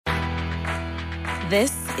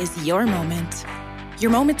This is your moment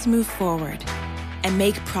to move forward and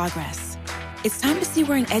make progress. It's time to see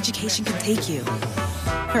where an education can take you.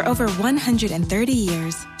 For over 130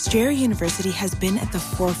 years, Strayer University has been at the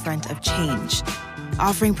forefront of change,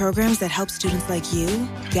 offering programs that help students like you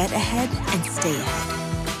get ahead and stay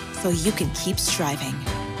ahead, so you can keep striving.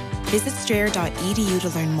 Visit strayer.edu to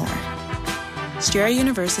learn more. Strayer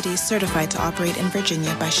University is certified to operate in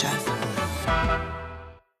Virginia by Chev.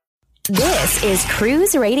 This is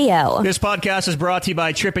Cruise Radio. This podcast is brought to you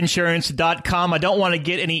by tripinsurance.com. I don't want to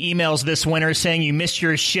get any emails this winter saying you missed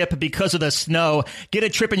your ship because of the snow. Get a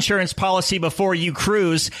trip insurance policy before you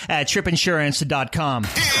cruise at tripinsurance.com.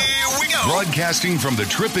 Here we go. Broadcasting from the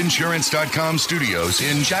tripinsurance.com studios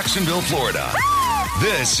in Jacksonville, Florida.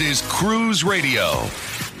 This is Cruise Radio.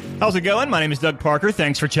 How's it going? My name is Doug Parker.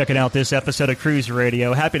 Thanks for checking out this episode of Cruise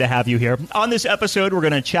Radio. Happy to have you here. On this episode, we're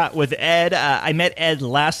going to chat with Ed. I met Ed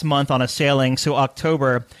last month on a sailing. So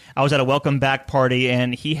October, I was at a welcome back party,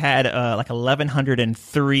 and he had like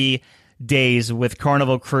 1,103 days with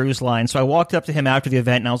Carnival Cruise Line. So I walked up to him after the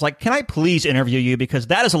event, and I was like, can I please interview you? Because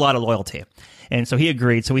that is a lot of loyalty. And so he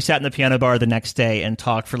agreed. So we sat in the piano bar the next day and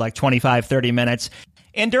talked for like 25, 30 minutes.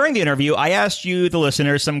 And during the interview, I asked you, the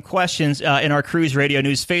listeners, some questions in our Cruise Radio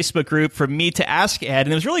News Facebook group for me to ask Ed.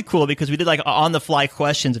 And it was really cool because we did like on-the-fly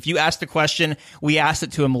questions. If you asked a question, we asked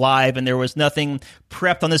it to him live, and there was nothing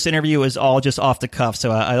prepped on this interview. It was all just off the cuff.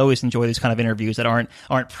 So I always enjoy these kind of interviews that aren't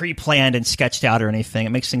pre-planned and sketched out or anything. It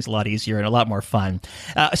makes things a lot easier and a lot more fun.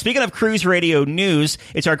 Speaking of Cruise Radio News,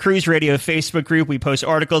 it's our Cruise Radio Facebook group. We post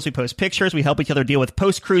articles, we post pictures, we help each other deal with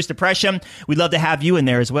post-cruise depression. We'd love to have you in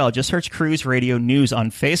there as well. Just search Cruise Radio News on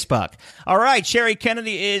Facebook. All right, Sherry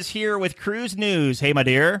Kennedy is here with Cruise News. Hey, my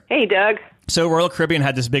dear. Hey, Doug. So Royal Caribbean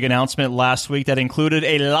had this big announcement last week that included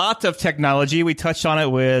a lot of technology. We touched on it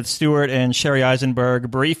with Stuart and Sherry Eisenberg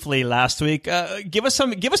briefly last week. Give us the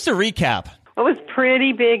recap. It was a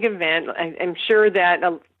pretty big event. I'm sure that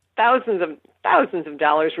thousands of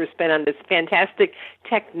dollars were spent on this fantastic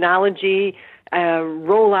technology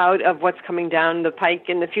rollout of what's coming down the pike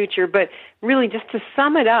in the future. But really, just to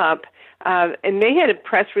sum it up, and they had a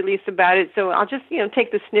press release about it, so I'll just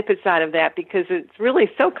take the snippets out of that because it's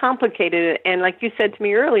really so complicated. And like you said to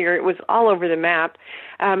me earlier, it was all over the map.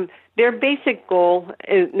 Their basic goal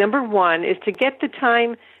is, number one, is to get the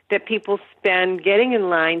time that people spend getting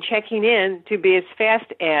in line, checking in, to be as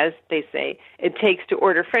fast as, they say, it takes to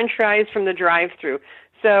order French fries from the drive-thru.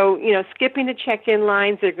 So, skipping the check-in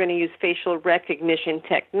lines, they're going to use facial recognition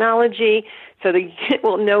technology so they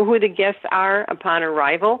will know who the guests are upon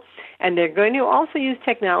arrival. And they're going to also use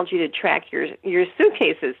technology to track your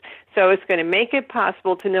suitcases. So it's going to make it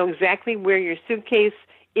possible to know exactly where your suitcase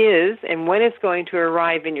is and when it's going to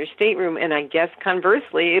arrive in your stateroom. And I guess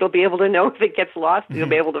conversely, it'll be able to know if it gets lost, you'll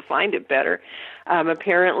be able to find it better.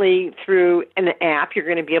 Apparently, through an app, you're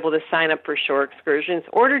going to be able to sign up for shore excursions,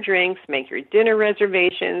 order drinks, make your dinner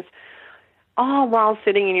reservations, all while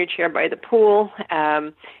sitting in your chair by the pool.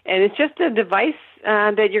 And it's just a device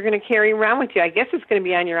that you're going to carry around with you. I guess it's going to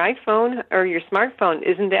be on your iPhone or your smartphone.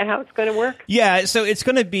 Isn't that how it's going to work? Yeah, so it's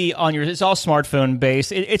going to be on it's all smartphone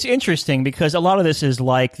based. It's interesting because a lot of this is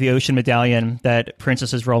like the Ocean Medallion that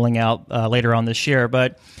Princess is rolling out later on this year.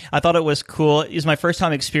 But I thought it was cool. It was my first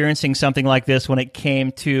time experiencing something like this when it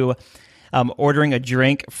came to ordering a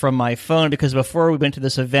drink from my phone, because before we went to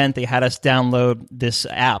this event, they had us download this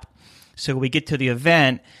app. So we get to the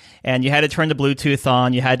event, and you had to turn the Bluetooth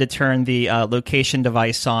on, you had to turn the location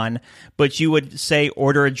device on, but you would say,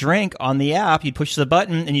 order a drink on the app, you'd push the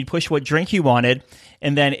button, and you'd push what drink you wanted,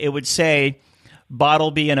 and then it would say,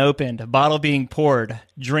 bottle being opened, bottle being poured,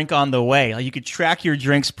 drink on the way. Like, you could track your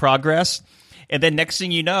drink's progress, and then next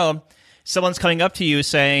thing you know, someone's coming up to you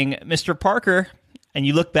saying, Mr. Parker, and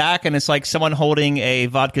you look back, and it's like someone holding a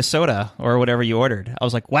vodka soda or whatever you ordered. I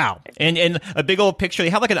was like, wow. And a big old picture. They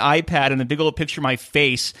have like an iPad and a big old picture of my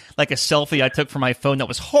face, like a selfie I took from my phone that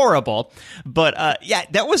was horrible. But yeah,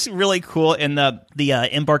 that was really cool. In the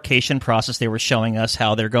embarkation process, they were showing us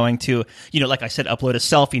how they're going to, like I said, upload a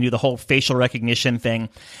selfie and do the whole facial recognition thing.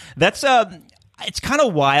 That's it's kind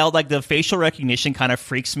of wild. Like, the facial recognition kind of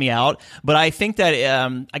freaks me out, but I think that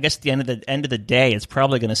I guess at the end of the day, it's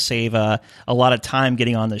probably going to save a lot of time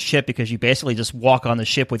getting on the ship, because you basically just walk on the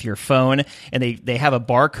ship with your phone, and they have a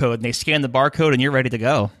barcode, and they scan the barcode, and you're ready to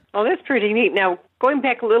go. Oh, that's pretty neat. Now, going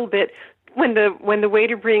back a little bit, when the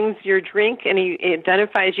waiter brings your drink and he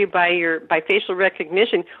identifies you by facial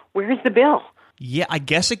recognition, where's the bill? Yeah, I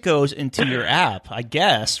guess it goes into your app. I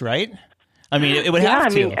guess, right? I mean, it would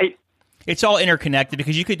have to. It's all interconnected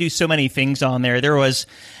because you could do so many things on there. There was,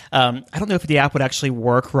 I don't know if the app would actually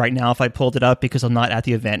work right now if I pulled it up because I'm not at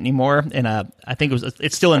the event anymore. And I think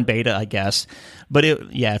it's still in beta, I guess. But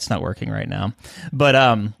it's not working right now. But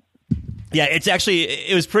yeah,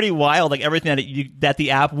 it was pretty wild, like everything that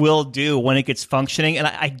the app will do when it gets functioning. And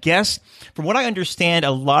I guess from what I understand,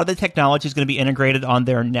 a lot of the technology is going to be integrated on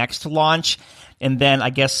their next launch. And then I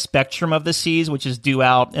guess Spectrum of the Seas, which is due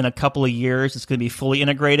out in a couple of years, it's going to be fully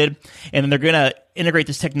integrated. And then they're going to integrate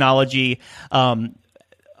this technology refurb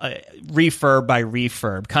by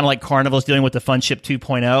refurb, kind of like Carnival's dealing with the Fun Ship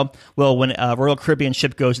 2.0. Well, when a Royal Caribbean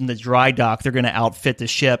ship goes into dry dock, they're going to outfit the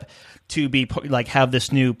ship to be like have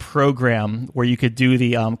this new program where you could do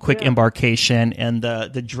the quick embarkation and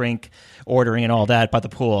the drink ordering and all that by the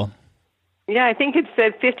pool. Yeah, I think it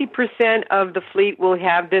said 50% of the fleet will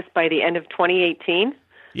have this by the end of 2018.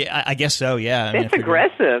 Yeah, I guess so, yeah. That's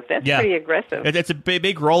aggressive. That's pretty aggressive. It's a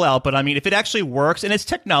big rollout, but I mean, if it actually works, and it's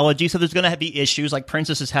technology, so there's going to be issues, like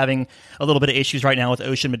Princess is having a little bit of issues right now with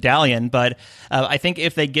Ocean Medallion, but I think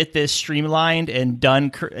if they get this streamlined and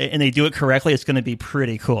done, and they do it correctly, it's going to be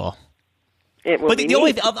pretty cool. It will but be the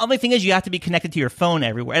only thing is you have to be connected to your phone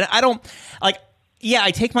everywhere. And I don't, like... Yeah,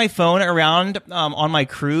 I take my phone around on my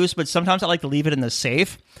cruise, but sometimes I like to leave it in the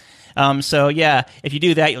safe. So, yeah, if you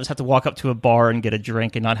do that, you'll just have to walk up to a bar and get a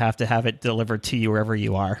drink and not have to have it delivered to you wherever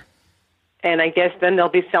you are. And I guess then they'll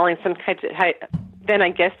be selling some type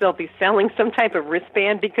of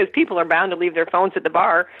wristband because people are bound to leave their phones at the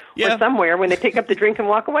bar or somewhere when they pick up the drink and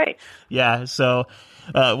walk away. Yeah, so...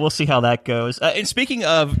 we'll see how that goes. And speaking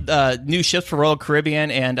of new ships for Royal Caribbean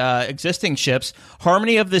and existing ships,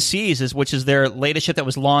 Harmony of the Seas, which is their latest ship that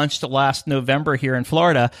was launched last November here in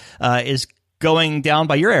Florida, is going down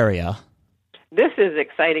by your area. This is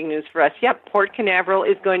exciting news for us. Yep, Port Canaveral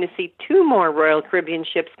is going to see 2 more Royal Caribbean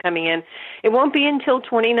ships coming in. It won't be until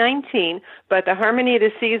 2019, but the Harmony of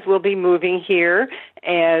the Seas will be moving here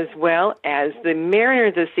as well as the Mariner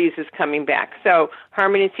of the Seas is coming back. So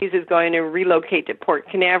Harmony of the Seas is going to relocate to Port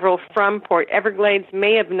Canaveral from Port Everglades,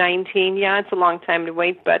 May of 19. Yeah, it's a long time to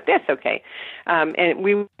wait, but that's okay. And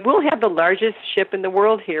we will have the largest ship in the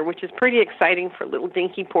world here, which is pretty exciting for little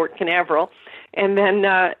dinky Port Canaveral. And then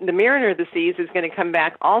the Mariner of the Seas is going to come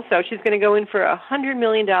back also. She's going to go in for a $100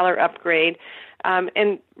 million upgrade.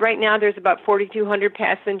 And right now there's about 4,200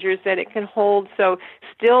 passengers that it can hold, so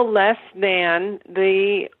still less than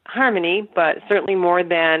the Harmony, but certainly more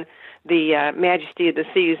than the Majesty of the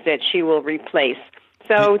Seas that she will replace.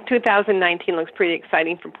 So 2019 looks pretty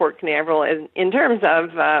exciting for Port Canaveral in terms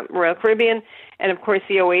of Royal Caribbean. And, of course,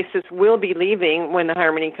 the Oasis will be leaving when the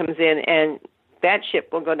Harmony comes in, and that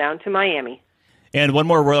ship will go down to Miami. And one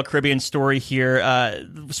more Royal Caribbean story here.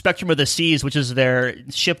 Spectrum of the Seas, which is their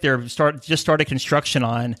ship just started construction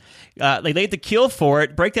on. They laid the keel for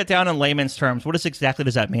it. Break that down in layman's terms. What exactly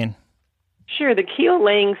does that mean? Sure. The keel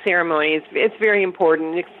laying ceremony it's very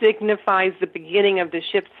important. It signifies the beginning of the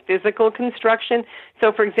ship's physical construction.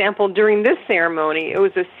 So, for example, during this ceremony, it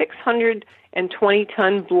was a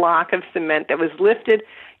 620-ton block of cement that was lifted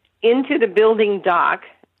into the building dock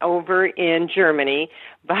over in Germany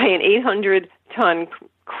by an 800-ton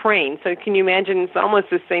crane. So can you imagine it's almost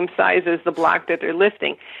the same size as the block that they're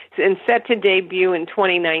lifting. And set to debut in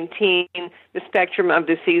 2019, the Spectrum of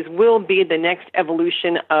the Seas will be the next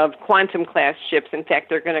evolution of Quantum-class ships. In fact,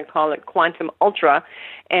 they're going to call it Quantum Ultra,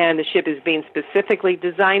 and the ship is being specifically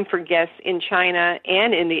designed for guests in China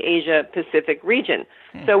and in the Asia-Pacific region.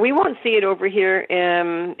 So we won't see it over here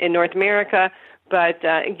in North America, but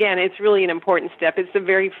again, it's really an important step. It's the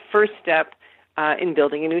very first step in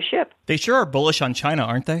building a new ship. They sure are bullish on China,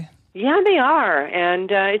 aren't they? Yeah, they are,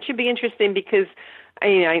 and it should be interesting because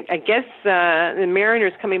I guess the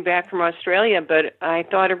Mariner's coming back from Australia, but I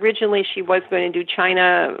thought originally she was going to do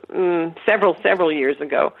China several years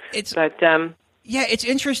ago. Yeah, it's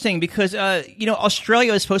interesting because,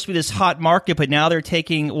 Australia is supposed to be this hot market, but now they're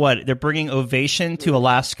they're bringing Ovation to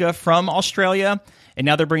Alaska from Australia, and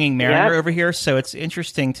now they're bringing Mariner over here. So it's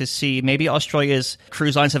interesting to see maybe Australia's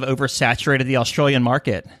cruise lines have oversaturated the Australian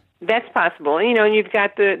market. That's possible. And you've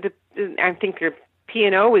got I think your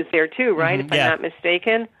P&O is there too, right? If I'm not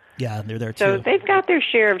mistaken. Yeah, they're there too. So they've got their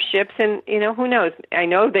share of ships, and, who knows? I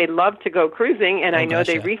know they love to go cruising, and I know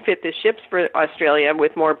they refit the ships for Australia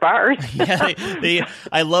with more bars.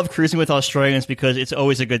 I love cruising with Australians because it's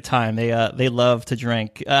always a good time. They love to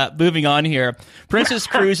drink. Moving on here, Princess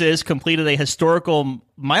Cruises completed a historical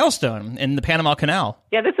milestone in the Panama Canal.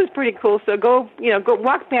 Yeah, this is pretty cool. So go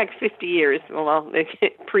walk back 50 years. Well,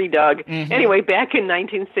 pre-Doug. Anyway, back in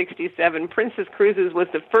 1967, Princess Cruises was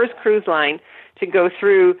the first cruise line to go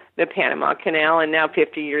through the Panama Canal, and now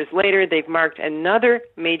 50 years later, they've marked another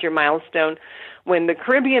major milestone when the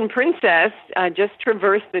Caribbean Princess just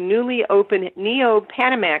traversed the newly opened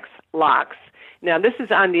Neo-Panamax locks. Now, this is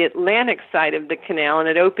on the Atlantic side of the canal, and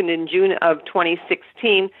it opened in June of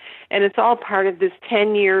 2016, and it's all part of this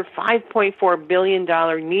 10-year, $5.4 billion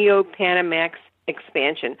Neo-Panamax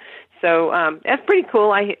expansion. So that's pretty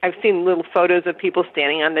cool. I've seen little photos of people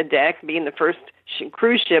standing on the deck, being the first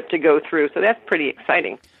cruise ship to go through, so that's pretty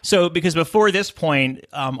exciting. So, because before this point,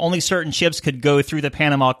 only certain ships could go through the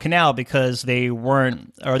Panama Canal because they were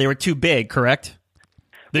too big, correct?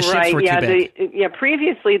 The ships were too big.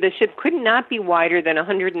 Previously, the ship could not be wider than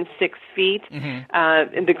 106 feet.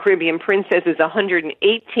 The Caribbean Princess is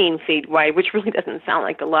 118 feet wide, which really doesn't sound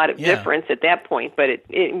like a lot of difference at that point, but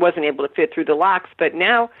it wasn't able to fit through the locks. But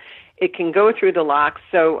now it can go through the locks,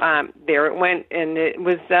 so there it went, and it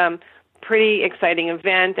was pretty exciting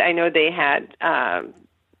event. I know they had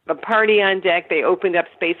a party on deck. They opened up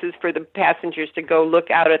spaces for the passengers to go look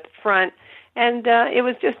out at the front. And it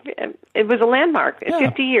was a landmark.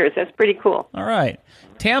 50 years. That's pretty cool. All right.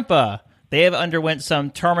 Tampa, they have underwent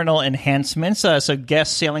some terminal enhancements. So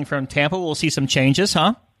guests sailing from Tampa will see some changes,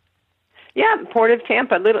 huh? Yeah, Port of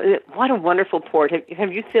Tampa. What a wonderful port.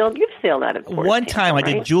 Have you sailed? You've sailed out of Port One of Tampa, time. right?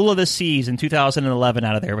 I did Jewel of the Seas in 2011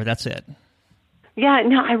 out of there, but that's it. Yeah,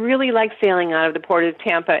 no, I really like sailing out of the Port of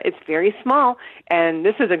Tampa. It's very small, and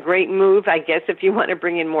this is a great move, I guess, if you want to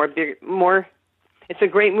bring in more. It's a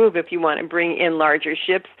great move if you want to bring in larger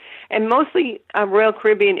ships. And mostly Royal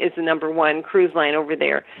Caribbean is the number one cruise line over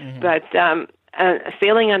there. But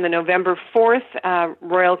sailing on the November 4th,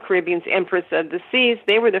 Royal Caribbean's Empress of the Seas,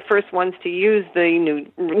 they were the first ones to use the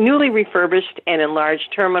newly refurbished and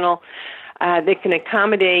enlarged terminal. They can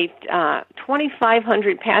accommodate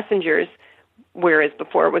 2,500 passengers, whereas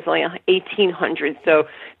before it was only 1,800. So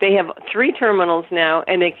they have 3 terminals now,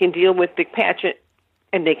 and they can deal with the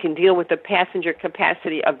passenger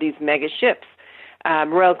capacity of these mega ships.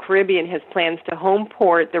 Royal Caribbean has plans to home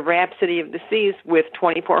port the Rhapsody of the Seas with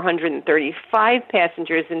 2,435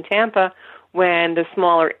 passengers in Tampa when the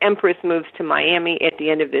smaller Empress moves to Miami at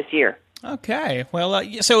the end of this year. Okay. Well,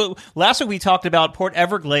 so last week we talked about Port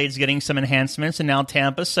Everglades getting some enhancements, and now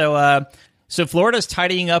Tampa. So Florida's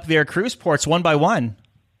tidying up their cruise ports one by one.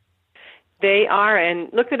 They are,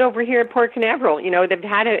 and look at over here at Port Canaveral. They've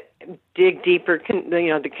had to dig deeper.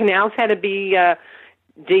 The canals had to be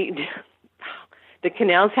the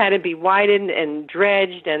canals had to be widened and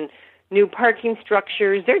dredged, and new parking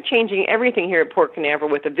structures. They're changing everything here at Port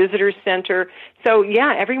Canaveral with a visitor center. So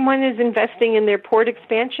yeah, everyone is investing in their port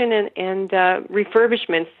expansion and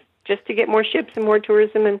refurbishments just to get more ships and more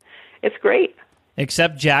tourism, and it's great.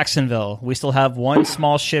 Except Jacksonville. We still have one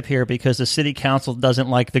small ship here because the city council doesn't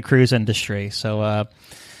like the cruise industry. So,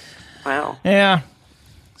 wow. Yeah,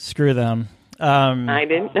 screw them. I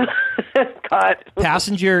didn't know. Caught.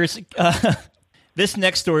 Passengers, this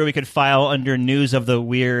next story we could file under News of the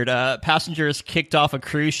Weird. Passengers kicked off a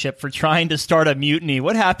cruise ship for trying to start a mutiny.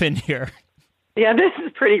 What happened here? Yeah, this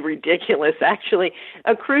is pretty ridiculous, actually.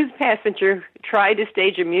 A cruise passenger tried to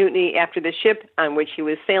stage a mutiny after the ship on which he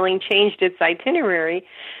was sailing changed its itinerary,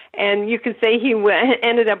 and you could say he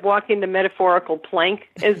ended up walking the metaphorical plank,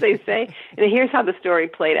 as they say. And here's how the story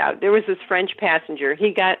played out. There was this French passenger.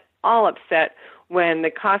 He got all upset when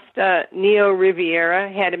the Costa Neo Riviera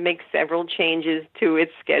had to make several changes to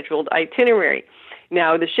its scheduled itinerary.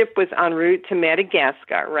 Now, the ship was en route to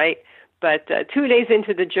Madagascar, right? But 2 days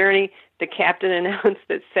into the journey, the captain announced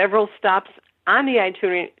that several stops on the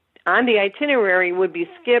itinerary would be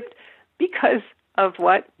skipped because of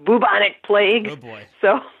what? Bubonic plague. Oh, boy.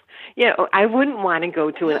 So, I wouldn't want to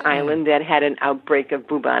go to an island that had an outbreak of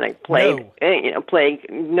bubonic plague. No. Plague,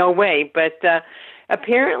 no way. But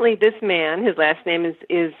apparently this man, his last name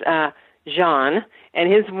is Jean,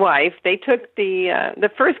 and his wife, they took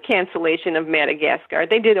the first cancellation of Madagascar.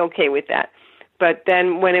 They did okay with that. But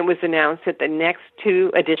then when it was announced that the next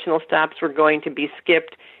 2 additional stops were going to be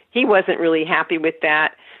skipped, he wasn't really happy with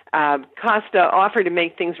that. Costa offered to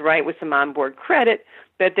make things right with some onboard credit,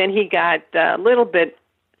 but then he got a little bit,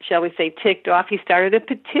 shall we say, ticked off. He started a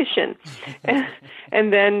petition,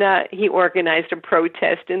 and then he organized a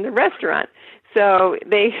protest in the restaurant. So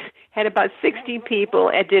they had about 60 people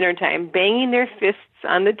at dinner time banging their fists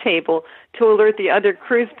on the table to alert the other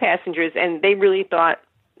cruise passengers, and they really thought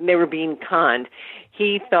they were being conned.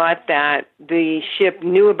 He thought that the ship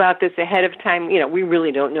knew about this ahead of time. We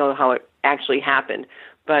really don't know how it actually happened.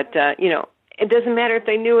 But, it doesn't matter if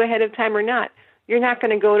they knew ahead of time or not. You're not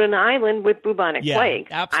going to go to an island with bubonic plague.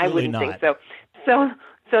 Absolutely I wouldn't not. think so.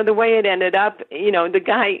 So the way it ended up, the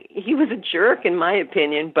guy, he was a jerk in my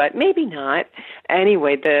opinion, but maybe not.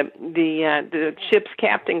 Anyway, the ship's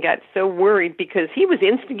captain got so worried because he was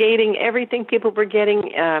instigating everything. People were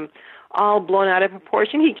getting all blown out of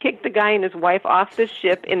proportion. He kicked the guy and his wife off the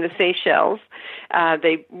ship in the Seychelles.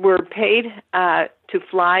 They were paid to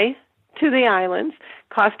fly to the islands,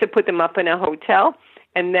 cost to put them up in a hotel,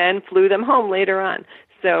 and then flew them home later on.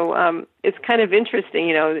 So it's kind of interesting,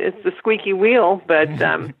 it's the squeaky wheel, but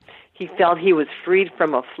he felt he was freed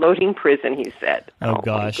from a floating prison, he said. Oh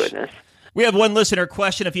gosh. My goodness. We have one listener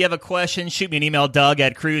question. If you have a question, shoot me an email,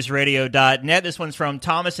 Doug@cruiseradio.net. This one's from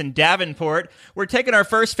Thomas in Davenport. We're taking our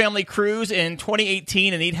first family cruise in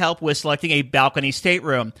 2018 and need help with selecting a balcony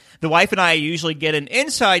stateroom. The wife and I usually get an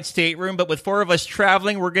inside stateroom, but with 4 of us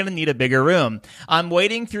traveling, we're going to need a bigger room. I'm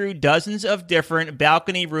wading through dozens of different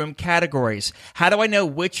balcony room categories. How do I know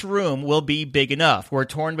which room will be big enough? We're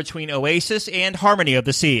torn between Oasis and Harmony of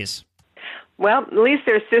the Seas. Well, at least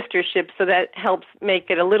they're sister ships, so that helps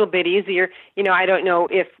make it a little bit easier. I don't know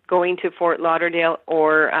if going to Fort Lauderdale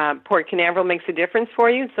or Port Canaveral makes a difference for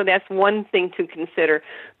you, so that's one thing to consider.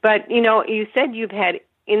 But, you said you've had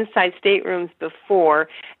inside staterooms before,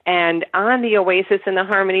 and on the Oasis and the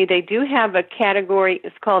Harmony, they do have a category,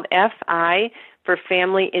 it's called FI, for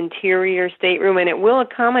Family Interior Stateroom, and it will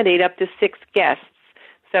accommodate up to 6 guests.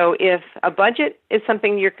 So if a budget is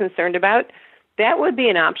something you're concerned about, that would be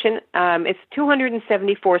an option. It's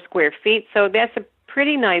 274 square feet, so that's a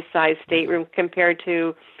pretty nice size stateroom compared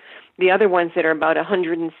to the other ones that are about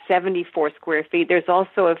 174 square feet. There's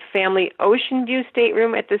also a family ocean view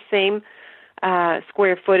stateroom at the same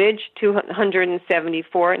square footage,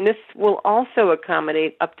 274, and this will also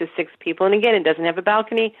accommodate up to 6 people. And again, it doesn't have a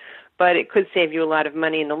balcony, but it could save you a lot of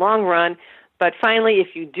money in the long run. But finally,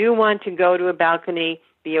 if you do want to go to a balcony,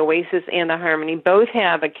 the Oasis and the Harmony both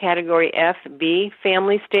have a Category FB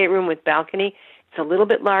family stateroom with balcony. It's a little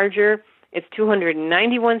bit larger. It's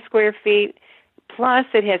 291 square feet. Plus,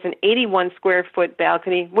 it has an 81 square foot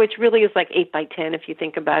balcony, which really is like 8 by 10 if you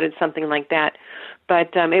think about it, something like that.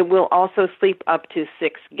 But it will also sleep up to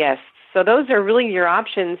 6 guests. So those are really your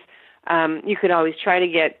options. You could always try to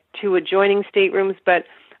get 2 adjoining staterooms, but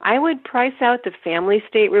I would price out the family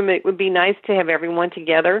stateroom. It would be nice to have everyone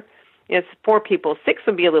together. It's 4 people. 6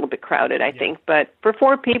 would be a little bit crowded, I think. But for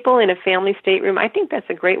 4 people in a family stateroom, I think that's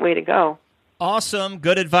a great way to go. Awesome.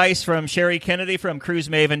 Good advice from Sherry Kennedy from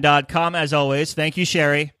CruiseMaven.com, as always. Thank you,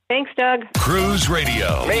 Sherry. Thanks, Doug. Cruise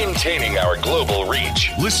Radio. Maintaining our global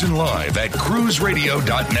reach. Listen live at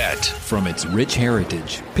cruiseradio.net. From its rich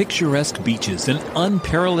heritage, picturesque beaches, and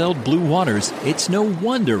unparalleled blue waters, it's no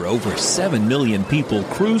wonder over 7 million people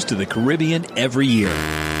cruise to the Caribbean every year.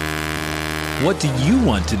 What do you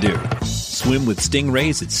want to do? Swim with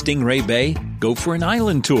stingrays at Stingray Bay? Go for an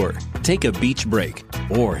island tour? Take a beach break?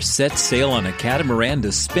 Or set sail on a catamaran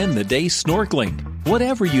to spend the day snorkeling?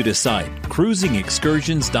 Whatever you decide,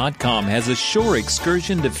 CruisingExcursions.com has a shore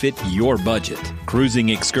excursion to fit your budget. Cruising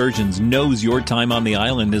Excursions knows your time on the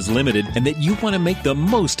island is limited and that you want to make the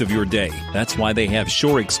most of your day. That's why they have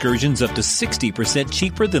shore excursions up to 60%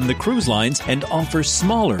 cheaper than the cruise lines and offer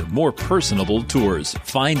smaller, more personable tours.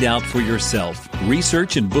 Find out for yourself.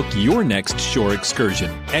 Research and book your next shore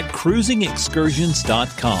excursion at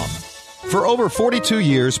CruisingExcursions.com. For over 42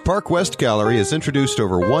 years, Park West Gallery has introduced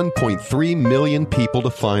over 1.3 million people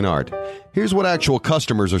to fine art. Here's what actual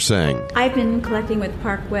customers are saying. I've been collecting with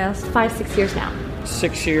Park West 5-6 years now.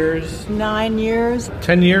 6 years. 9 years.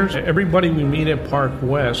 10 years. Everybody we meet at Park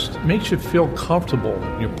West makes you feel comfortable.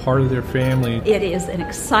 You're part of their family. It is an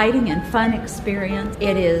exciting and fun experience.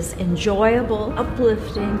 It is enjoyable,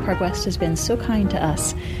 uplifting. Park West has been so kind to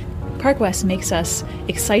us. Park West makes us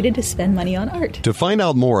excited to spend money on art. To find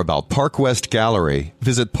out more about Park West Gallery,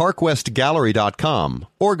 visit parkwestgallery.com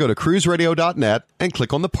or go to cruiseradio.net and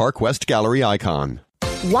click on the Park West Gallery icon.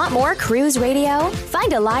 Want more Cruise Radio?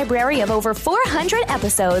 Find a library of over 400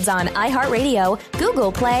 episodes on iHeartRadio,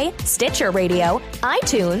 Google Play, Stitcher Radio,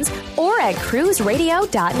 iTunes, or at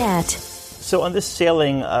cruiseradio.net. So on this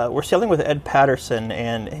sailing, we're sailing with Ed Patterson,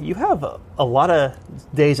 and you have a lot of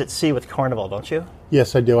days at sea with Carnival, don't you?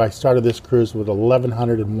 Yes, I do. I started this cruise with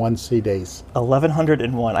 1,101 sea days.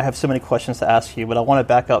 1,101. I have so many questions to ask you, but I want to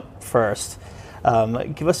back up first.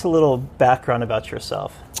 Give us a little background about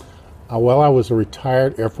yourself. Well, I was a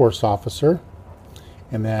retired Air Force officer,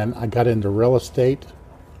 and then I got into real estate,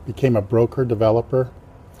 became a broker, developer,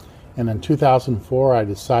 and in 2004 I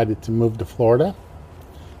decided to move to Florida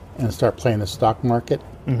and start playing the stock market,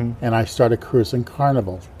 and I started cruising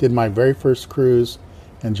Carnival. Did my very first cruise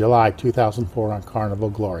in July 2004 on Carnival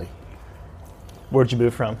Glory. Where'd you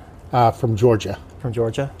move from? From Georgia. From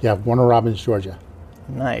Georgia? Yeah, Warner Robins, Georgia.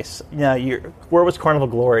 Nice. Now, where was Carnival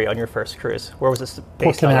Glory on your first cruise? Where was this based?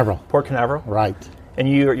 Port Canaveral. Port Canaveral? Right. And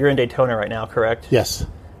you're in Daytona right now, correct? Yes.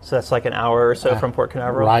 So that's like an hour or so from Port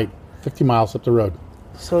Canaveral? Right. 50 miles up the road.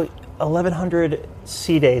 So 1,100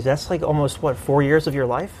 sea days, that's like almost, 4 years of your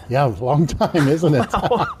life? Yeah, a long time, isn't it?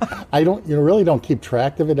 Wow. I really don't keep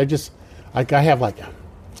track of it. I have like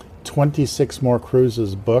 26 more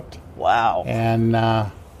cruises booked. Wow.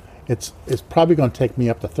 And it's probably going to take me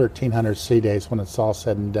up to 1,300 sea days when it's all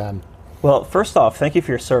said and done. Well, first off, thank you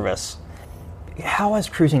for your service. How has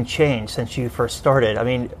cruising changed since you first started? I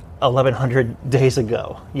mean, 1,100 days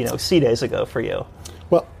ago, sea days ago for you.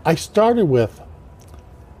 Well, I started with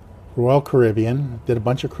Royal Caribbean, did a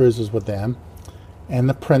bunch of cruises with them, and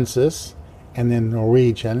the Princess, and then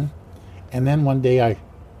Norwegian. And then one day I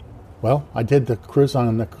did the cruise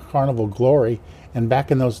on the Carnival Glory, and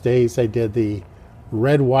back in those days I did the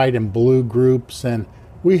red, white, and blue groups, and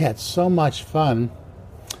we had so much fun.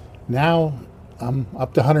 Now I'm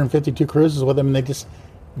up to 152 cruises with them, and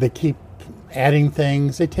they keep adding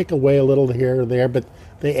things. They take away a little here or there, but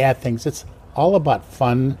they add things. It's all about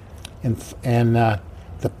fun, and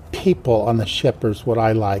the people on the ship is what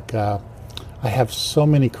I like. I have so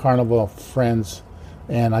many Carnival friends,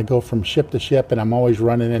 and I go from ship to ship, and I'm always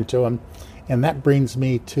running into them. And that brings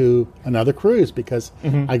me to another cruise because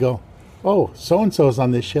I go, oh, so-and-so's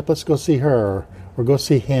on this ship, let's go see her, or go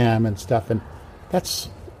see him and stuff. And that's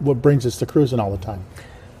what brings us to cruising all the time.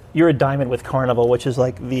 You're a diamond with Carnival, which is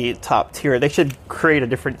like the top tier. They should create a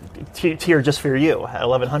different tier just for you at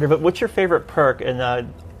 1,100. But what's your favorite perk in,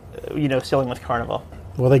 sailing with Carnival?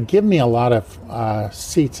 Well, they give me a lot of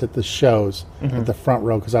seats at the shows at the front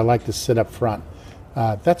row because I like to sit up front.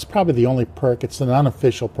 That's probably the only perk. It's an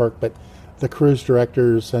unofficial perk, but the cruise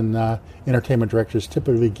directors and entertainment directors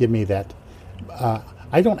typically give me that.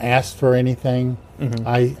 I don't ask for anything.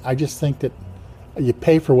 I just think that you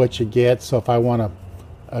pay for what you get. So if I want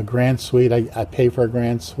a grand suite, I pay for a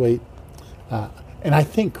grand suite. And I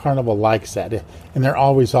think Carnival likes that. And they're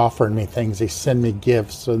always offering me things. They send me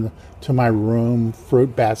gifts to my room,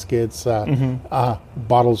 fruit baskets,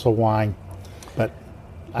 bottles of wine. But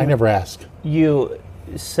I never ask. You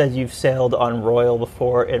said you've sailed on Royal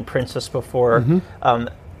before and Princess before.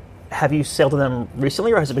 Have you sailed on them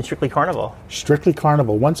recently, or has it been strictly Carnival? Strictly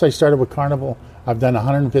Carnival. Once I started with Carnival, I've done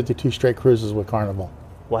 152 straight cruises with Carnival.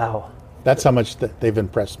 Wow. That's how much they've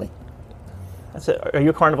impressed me. That's it. Are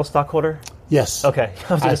you a Carnival stockholder? Yes. Okay.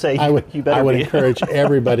 I was going to say, you better I would be. encourage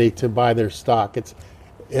everybody to buy their stock.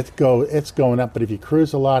 It's going up, but if you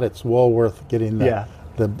cruise a lot, it's well worth getting the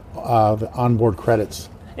onboard credits.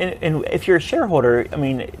 And if you're a shareholder, I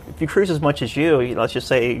mean, if you cruise as much as you, let's just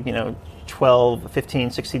say, 12, 15,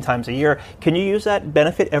 16 times a year, can you use that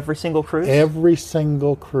benefit every single cruise? Every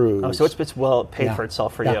single cruise. Oh, so it's well paid for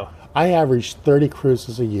itself for you. I averaged 30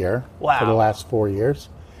 cruises a year for the last 4 years.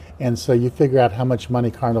 And so you figure out how much money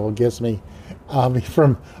Carnival gives me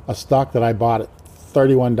from a stock that I bought at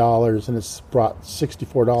 $31, and it's brought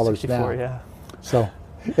 $64 now. Yeah. So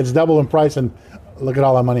it's double in price, and look at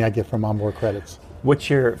all the money I get from onboard credits.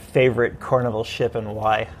 What's your favorite Carnival ship and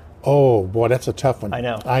why? Oh, boy, that's a tough one. I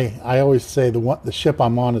know. I always say the ship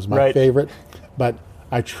I'm on is my favorite, but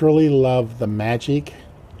I truly love the Magic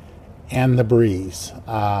and the Breeze.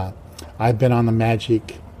 I've been on the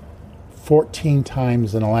Magic 14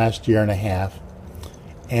 times in the last year and a half,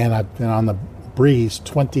 and I've been on the Breeze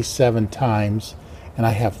 27 times, and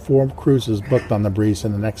I have 4 cruises booked on the Breeze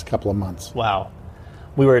in the next couple of months. Wow.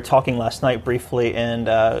 We were talking last night briefly,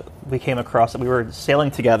 and we came across it. We were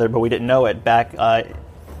sailing together, but we didn't know it back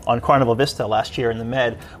on Carnival Vista last year in the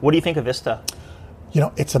Med. What do you think of Vista?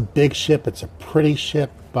 It's a big ship. It's a pretty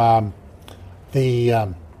ship. We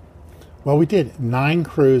did 9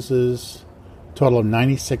 cruises, total of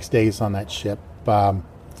 96 days on that ship.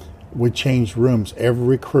 We changed rooms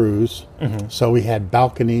every cruise. So we had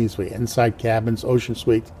balconies, we had inside cabins, ocean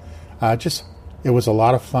suites. It was a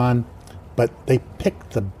lot of fun. But they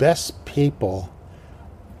picked the best people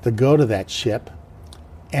to go to that ship.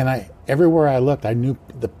 And everywhere I looked, I knew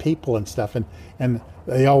the people and stuff. And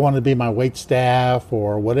they all wanted to be my wait staff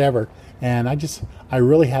or whatever. And I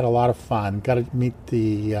really had a lot of fun. Got to meet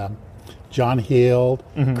the John Heald,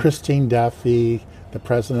 Christine Duffy, the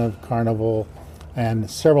president of Carnival, and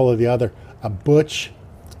several of the other, Butch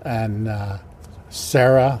and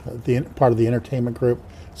Sarah, part of the entertainment group.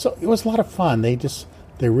 So it was a lot of fun.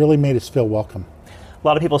 They really made us feel welcome. A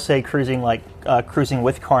lot of people say cruising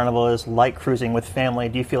with Carnival is like cruising with family.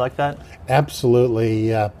 Do you feel like that?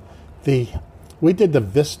 Absolutely. We did the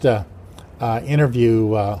Vista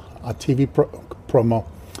interview, a TV promo,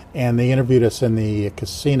 and they interviewed us in the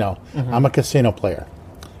casino. Mm-hmm. I'm a casino player,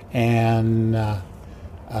 and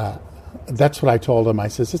that's what I told them. I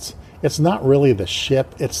says, it's not really the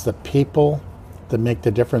ship, it's the people that make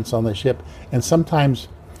the difference on the ship. And sometimes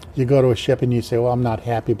you go to a ship and you say, well, I'm not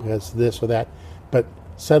happy because this or that. But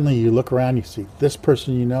suddenly you look around, you see this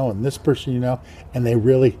person you know and this person you know, and they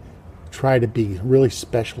really try to be really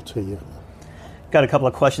special to you. Got a couple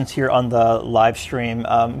of questions here on the live stream.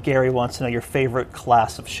 Gary wants to know your favorite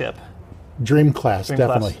class of ship. Dream class,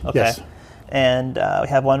 definitely. Class. Okay. Yes. And we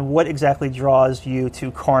have one. What exactly draws you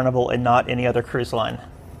to Carnival and not any other cruise line?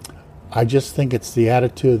 I just think it's the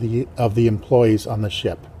attitude of the employees on the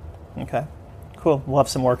ship. Okay, cool. We'll have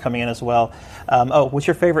some more coming in as well. What's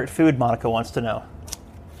your favorite food, Monica wants to know?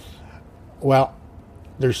 Well,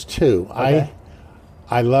 there's two. Okay.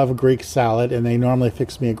 I love Greek salad, and they normally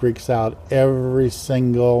fix me a Greek salad every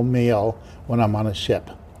single meal when I'm on a ship.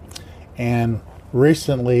 And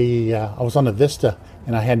recently, I was on the Vista,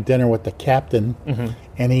 and I had dinner with the captain, mm-hmm.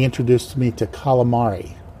 and he introduced me to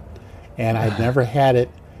calamari. And I'd never had it,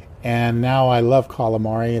 and now I love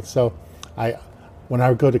calamari. And so when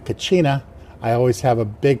I go to Kachina, I always have a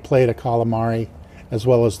big plate of calamari, as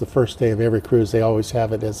well as the first day of every cruise, they always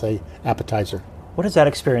have it as a appetizer. What is that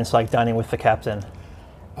experience like, dining with the captain?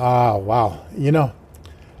 Wow. You know,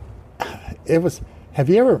 it was, have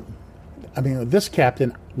you ever, this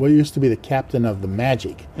captain used to be the captain of the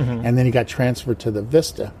Magic, mm-hmm. and then he got transferred to the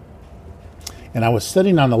Vista. And I was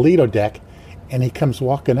sitting on the Lido deck, and he comes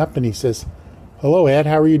walking up and he says, hello, Ed,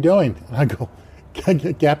 how are you doing? And I go,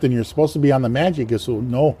 Captain, you're supposed to be on the Magic. He goes, well,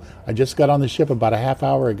 no, I just got on the ship about a half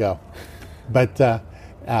hour ago. But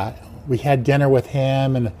we had dinner with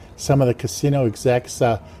him and some of the casino execs.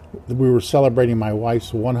 We were celebrating my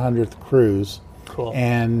wife's 100th cruise. Cool.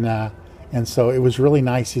 And so it was really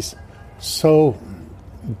nice. He's so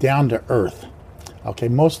down to earth. Okay,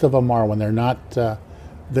 most of them are when they're not. That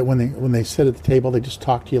when they sit at the table, they just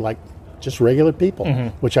talk to you like just regular people, mm-hmm.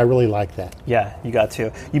 which I really like that. Yeah, you got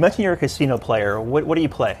to. You mentioned you're a casino player. What do you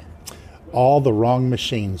play? All the wrong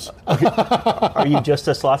machines. Are you just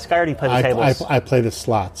a slots guy, or do you play the tables? I play the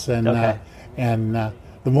slots, and okay.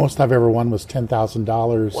 The most I've ever won was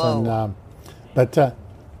 $10,000. But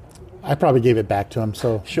I probably gave it back to him.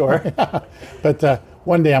 So sure. But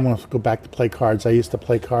one day I'm going to go back to play cards. I used to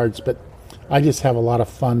play cards, but I just have a lot of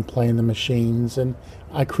fun playing the machines, and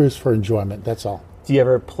I cruise for enjoyment. That's all. Do you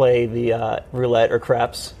ever play the roulette or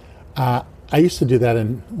craps? I used to do that,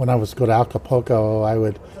 and when I was go to Acapulco, I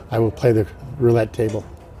would play the roulette table.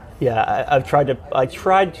 Yeah, I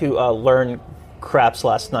tried to learn craps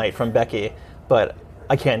last night from Becky, but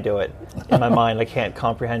I can't do it. In my mind, I can't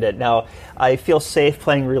comprehend it. Now, I feel safe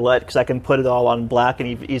playing roulette because I can put it all on black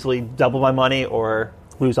and easily double my money or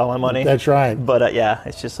lose all my money. That's right. But yeah,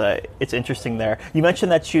 it's just it's interesting there. You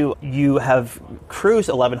mentioned that you have cruised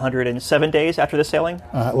 1,107 days after the sailing?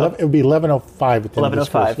 It would be 1,105 at the end of this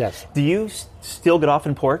cruise, yes. Do you still get off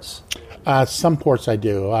in ports? Some ports I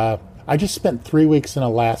do. I just spent 3 weeks in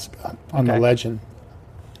Alaska on the Legend,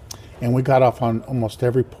 and we got off on almost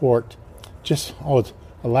every port.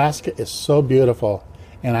 Alaska is so beautiful,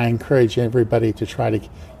 and I encourage everybody to try to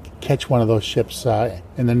catch one of those ships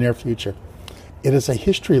in the near future. It is a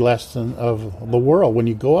history lesson of the world. When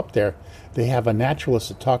you go up there, they have a naturalist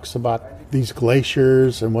that talks about these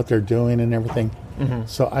glaciers and what they're doing and everything. Mm-hmm.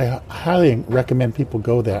 So I highly recommend people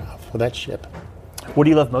go there for that ship. What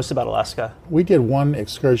do you love most about Alaska? We did one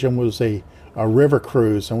excursion, was a river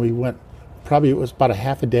cruise, and we went, it was about a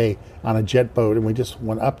half a day on a jet boat, and we just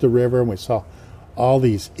went up the river, and we saw all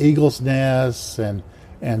these eagles' nests and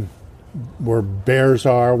where bears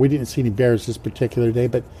are. We didn't see any bears this particular day,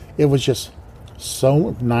 but it was just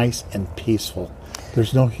so nice and peaceful.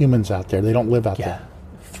 There's no humans out there. They don't live out there.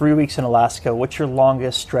 3 weeks in Alaska. What's your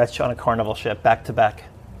longest stretch on a Carnival ship, back to back?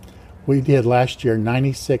 We did last year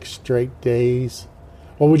 96 straight days.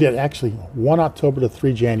 Well, we did actually 1 October to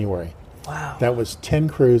 3 January. Wow. That was 10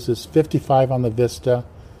 cruises, 55 on the Vista,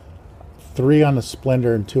 3 on the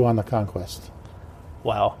Splendor, and 2 on the Conquest.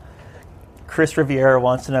 Wow. Chris Riviera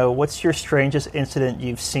wants to know, what's your strangest incident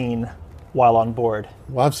you've seen while on board?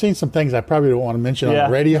 Well, I've seen some things I probably don't want to mention on the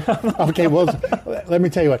radio. Okay, well, let me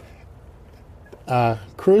tell you what.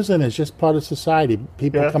 Cruising is just part of society.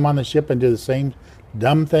 People come on the ship and do the same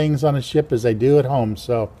dumb things on a ship as they do at home.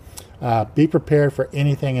 So be prepared for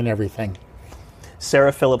anything and everything.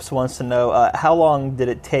 Sarah Phillips wants to know, how long did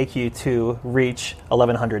it take you to reach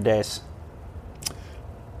 1,100 days?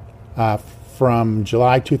 From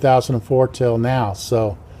July 2004 till now.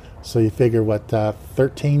 So you figure,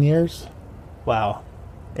 13 years? Wow.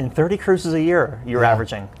 And 30 cruises a year you're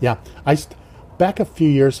averaging. Yeah. Back a few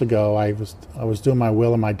years ago, I was doing my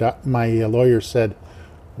will, and my lawyer said,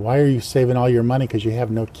 "Why are you saving all your money? Because you have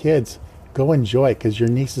no kids. Go enjoy it, because your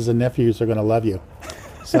nieces and nephews are going to love you."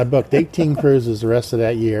 So I booked 18 cruises the rest of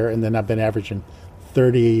that year, and then I've been averaging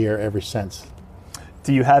 30 a year ever since.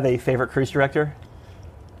 Do you have a favorite cruise director?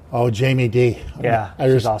 Oh, Jamie D. Yeah,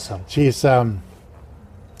 she's awesome. She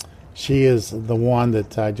is the one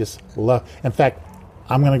that I just love. In fact,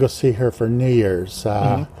 I'm going to go see her for New Year's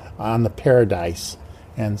on the Paradise.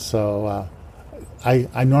 And so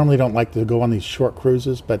I normally don't like to go on these short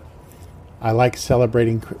cruises, but I like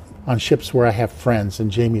celebrating on ships where I have friends,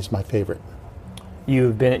 and Jamie's my favorite.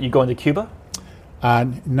 You going to Cuba?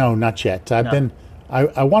 No, not yet.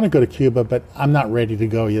 I want to go to Cuba, but I'm not ready to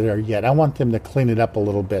go there yet. I want them to clean it up a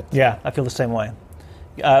little bit. Yeah, I feel the same way.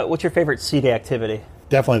 What's your favorite sea day activity?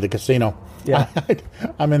 Definitely the casino. Yeah.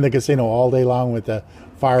 I'm in the casino all day long with the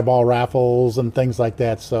fireball raffles and things like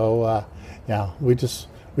that. So,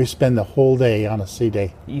 we spend the whole day on a sea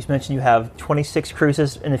day. You mentioned you have 26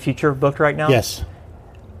 cruises in the future booked right now? Yes.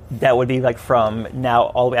 That would be like from now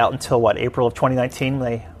all the way out until what, April of 2019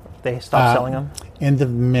 when they stop selling them? End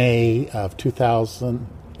of May of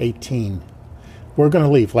 2018. We're going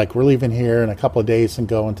to leave. Like, we're leaving here in a couple of days and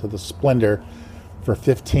going to the Splendor for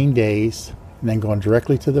 15 days, and then going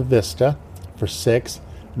directly to the Vista for 6.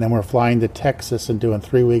 And then we're flying to Texas and doing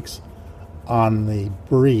 3 weeks on the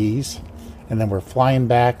Breeze. And then we're flying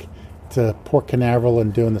back to Port Canaveral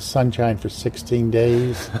and doing the Sunshine for 16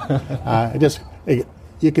 days.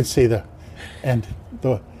 You can see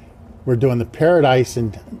we're doing the Paradise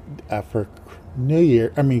and for New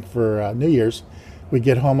Year's. We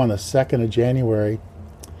get home on the 2nd of January.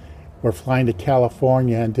 We're flying to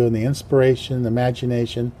California and doing the Inspiration, the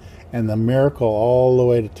Imagination, and the Miracle all the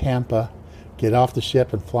way to Tampa. Get off the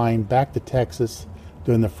ship and flying back to Texas,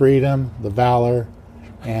 doing the Freedom, the Valor,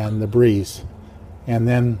 and the Breeze. And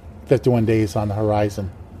then 51 days on the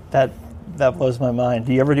horizon. That blows my mind.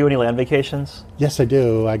 Do you ever do any land vacations? Yes, I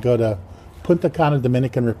do. I go to Punta Cana,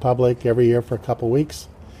 Dominican Republic every year for a couple of weeks,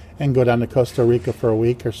 and go down to Costa Rica for a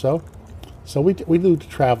week or so. So we do the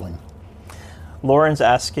traveling. Lauren's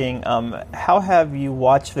asking, how have you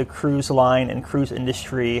watched the cruise line and cruise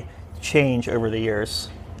industry change over the years?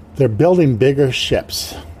 They're building bigger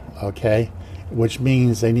ships, okay, which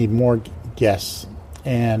means they need more guests.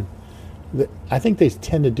 And I think they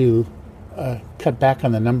tend to cut back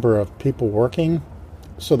on the number of people working.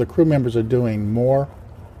 So the crew members are doing more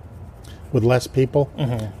with less people.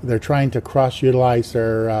 Mm-hmm. They're trying to cross-utilize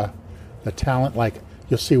their the talent. Like,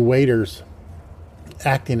 you'll see waiters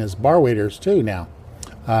acting as bar waiters too now.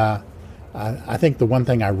 I think the one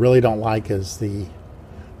thing I really don't like is the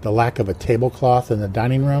lack of a tablecloth in the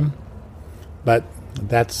dining room, but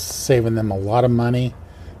that's saving them a lot of money.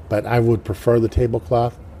 But I would prefer the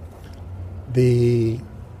tablecloth.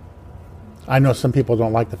 I know some people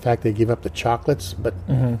don't like the fact they give up the chocolates, but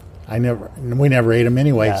we never ate them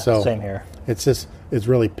anyway. Yeah, so same here. It's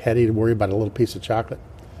really petty to worry about a little piece of chocolate.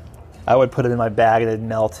 I would put it in my bag and it'd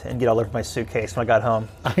melt and get all over my suitcase when I got home.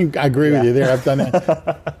 I agree with you there. I've done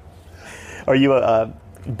that. Are you a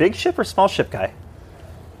big ship or small ship guy?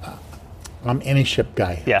 I'm any ship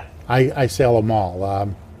guy. Yeah. I sail them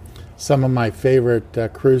all. Some of my favorite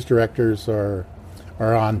cruise directors are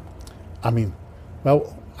on.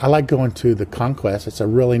 I like going to the Conquest. It's a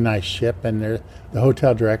really nice ship, and the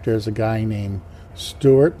hotel director is a guy named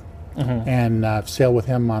Stuart, and I've sailed with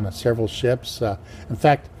him on several ships. In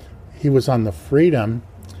fact, he was on the Freedom,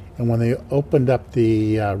 and when they opened up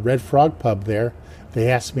the Red Frog pub there, they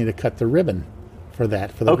asked me to cut the ribbon for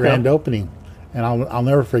the grand opening, and I'll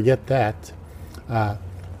never forget that.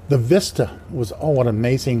 The Vista was what an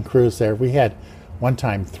amazing cruise there. We had one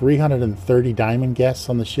time 330 diamond guests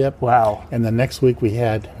on the ship. Wow. And the next cruise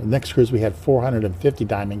we had 450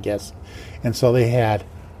 diamond guests. And so they had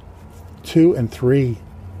 2 and 3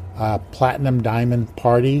 platinum diamond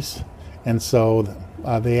parties. And so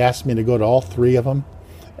they asked me to go to all 3 of them.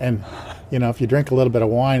 And, if you drink a little bit of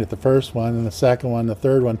wine at the first one and the second one, the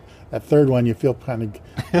third one, that third one you feel kind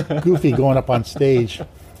of goofy going up on stage.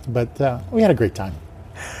 But we had a great time.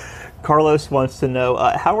 Carlos wants to know,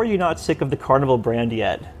 how are you not sick of the Carnival brand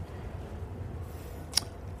yet?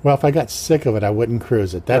 Well, if I got sick of it, I wouldn't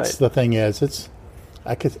cruise it. That's the thing is,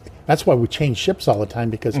 that's why we change ships all the time,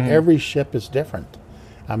 because every ship is different.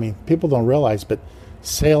 I mean, people don't realize, but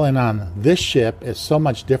sailing on this ship is so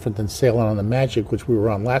much different than sailing on the Magic, which we were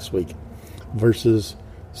on last week, versus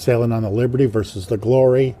sailing on the Liberty versus the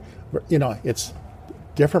Glory. It's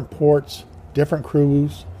different ports, different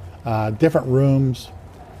crews, different rooms.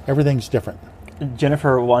 Everything's different.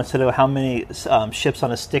 Jennifer wants to know how many ships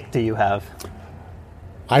on a stick do you have?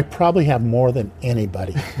 I probably have more than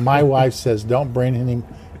anybody. My wife says, don't bring any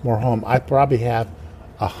more home. I probably have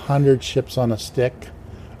 100 ships on a stick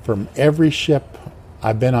from every ship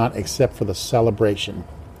I've been on except for the Celebration.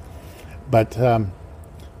 But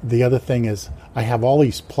the other thing is I have all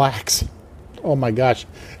these plaques. Oh my gosh.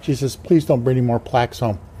 She says, please don't bring any more plaques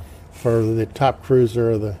home for the top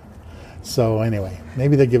cruiser. So anyway,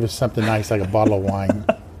 maybe they give us something nice like a bottle of wine.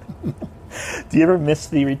 Do you ever miss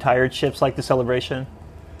the retired ships like the Celebration?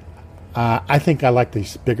 I think I like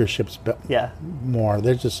these bigger ships more.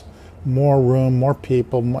 There's just more room, more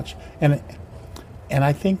people, much, and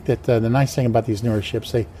I think that the nice thing about these newer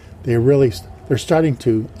ships, they're starting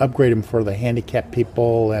to upgrade them for the handicapped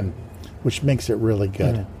people, and which makes it really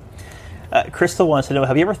good. Crystal wants to know: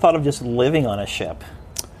 have you ever thought of just living on a ship?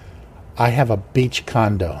 I have a beach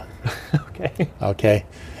condo. Okay.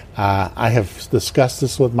 I have discussed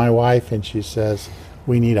this with my wife, and she says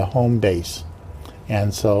we need a home base,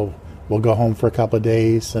 and so we'll go home for a couple of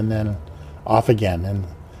days and then off again. And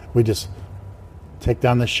we just take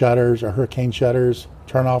down the shutters or hurricane shutters,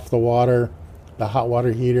 turn off the water, the hot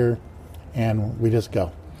water heater, and we just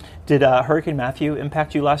go. Did Hurricane Matthew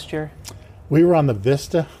impact you last year? We were on the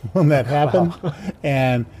Vista when that happened,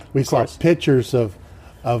 and we saw pictures of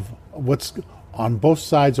what's on both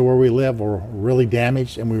sides of where we live were really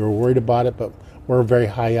damaged, and we were worried about it, but we're very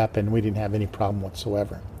high up, and we didn't have any problem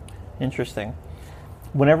whatsoever. Interesting.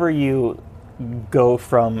 Whenever you go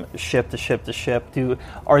from ship to ship to ship, do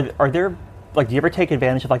you ever take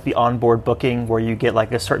advantage of like the onboard booking where you get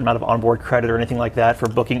like a certain amount of onboard credit or anything like that for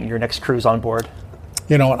booking your next cruise on board?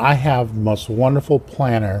 You know, I have the most wonderful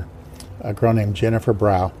planner, a girl named Jennifer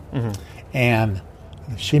Brow, and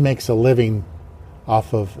she makes a living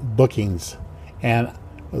off of bookings. And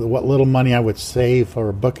what little money I would save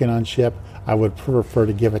for booking on ship, I would prefer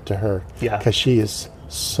to give it to her because she is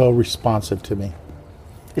so responsive to me.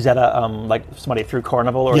 Is that like somebody through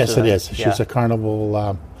Carnival? Or yes, it is. She's a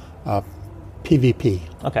Carnival PVP.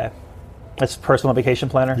 Okay. That's personal vacation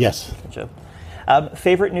planner? Yes. Gotcha.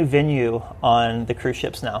 Favorite new venue on the cruise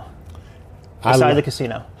ships now? Besides the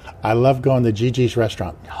casino. I love going to Gigi's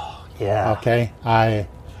restaurant. Oh, yeah. Okay.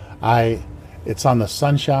 It's on the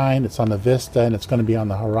Sunshine, it's on the Vista, and it's going to be on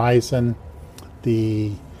the Horizon.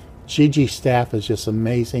 The Gigi staff is just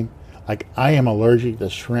amazing. Like, I am allergic to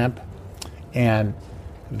shrimp, and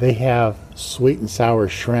they have sweet and sour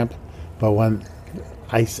shrimp, but when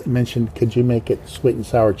I mentioned, could you make it sweet and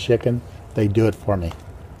sour chicken, they do it for me.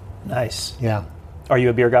 Nice. Yeah. Are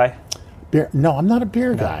you a beer guy? Beer? No, I'm not a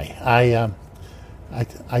beer guy.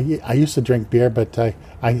 I used to drink beer, but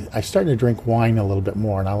I started to drink wine a little bit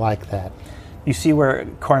more, and I like that. You see where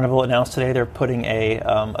Carnival announced today they're putting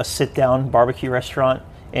a sit-down barbecue restaurant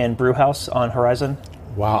and brew house on Horizon?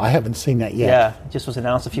 Wow, I haven't seen that yet. Yeah, it just was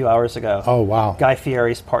announced a few hours ago. Oh, wow. Guy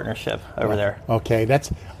Fieri's partnership over there. Okay,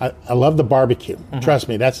 I love the barbecue. Trust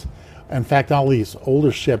me, in fact, all these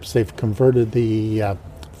older ships, they've converted the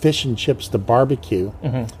fish and chips to barbecue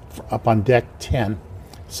up on deck 10.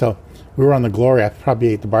 So we were on the Glory. I probably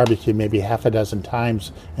ate the barbecue maybe half a dozen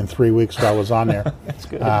times in 3 weeks while I was on there. That's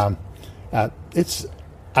good.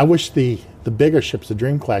 I wish the bigger ships, the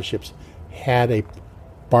Dream Class ships, had a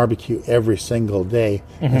barbecue every single day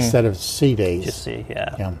instead of sea days. Just sea,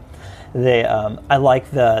 yeah. They, I like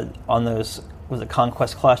on those, was it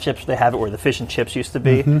Conquest Class ships, they have it where the fish and chips used to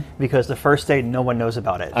be, because the first day no one knows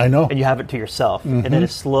about it. I know. And you have it to yourself. And then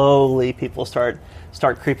slowly people start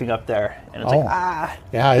creeping up there. And it's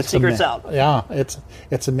the secret's out. Yeah,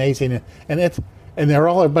 it's amazing. And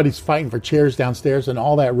everybody's fighting for chairs downstairs, and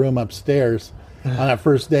all that room upstairs on that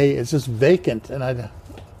first day is just vacant, and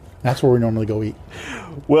that's where we normally go eat.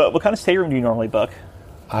 Well, what kind of stateroom do you normally book?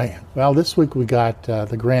 This week we got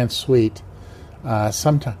the Grand Suite.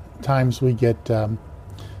 Sometimes we get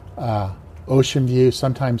ocean view,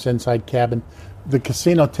 sometimes inside cabin. The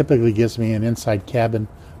casino typically gives me an inside cabin,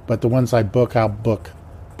 but the ones I'll book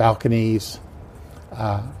balconies.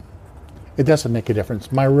 It doesn't make a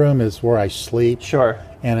difference. My room is where I sleep. Sure.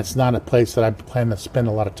 And it's not a place that I plan to spend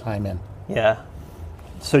a lot of time in. Yeah.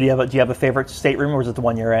 So do you have a favorite stateroom, or is it the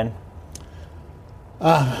one you're in?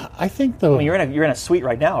 I think you're in a suite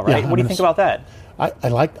right now, right? Yeah, what do you think about that? I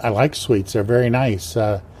like suites. They're very nice.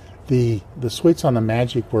 The suites on the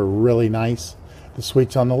Magic were really nice. The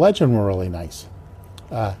suites on the Legend were really nice.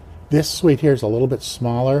 This suite here is a little bit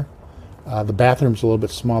smaller. The bathroom's a little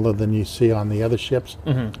bit smaller than you see on the other ships,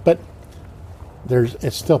 but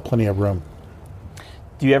it's still plenty of room.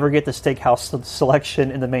 Do you ever get the steakhouse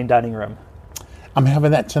selection in the main dining room? I'm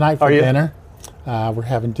having that tonight for dinner. We're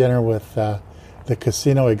having dinner with the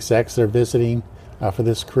casino execs. They're visiting, for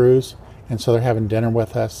this cruise, and so they're having dinner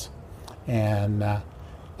with us. And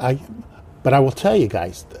but I will tell you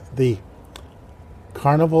guys, the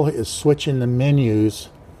Carnival is switching the menus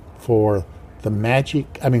for the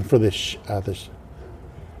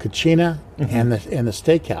Cucina and the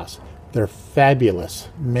steakhouse. They're fabulous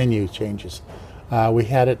menu changes. We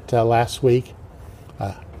had it last week.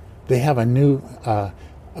 They have a new,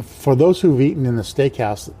 for those who've eaten in the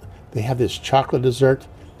steakhouse, they have this chocolate dessert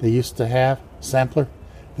they used to have, sampler.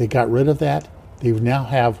 They got rid of that. They now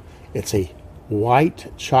have, it's a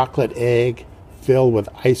white chocolate egg filled with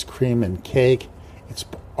ice cream and cake. It's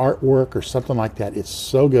artwork or something like that. It's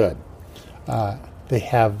so good. They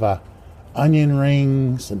have onion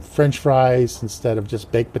rings and French fries instead of just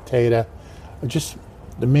baked potato. Just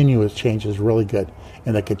the menu changes really good.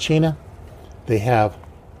 And the Cucina, they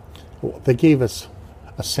gave us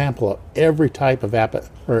a sample of every type of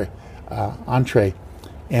entree,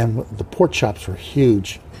 and the pork chops were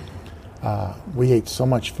huge. We ate so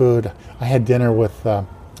much food. I had dinner with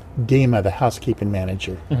Dima, the housekeeping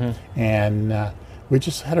manager, and we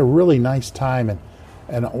just had a really nice time.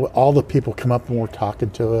 And all the people come up and were talking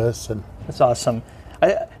to us. And that's awesome.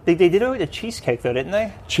 They did away with the cheesecake, though, didn't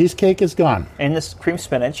they? Cheesecake is gone. And this cream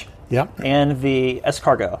spinach. Yep. And the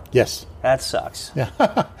escargot. Yes. That sucks. Yeah.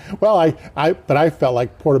 Well, I felt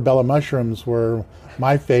like portobello mushrooms were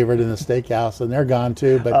my favorite in the steakhouse, and they're gone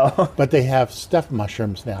too. But they have stuffed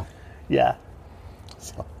mushrooms now. Yeah.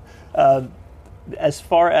 So. As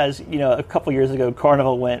far as, a couple years ago,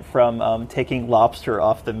 Carnival went from taking lobster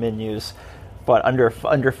off the menus, but under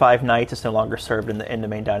 5 nights, it's no longer served in the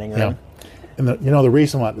main dining room. Yeah. And the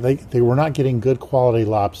reason why they were not getting good quality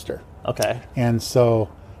lobster. Okay. And so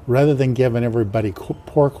rather than giving everybody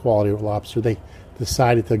poor quality lobster, they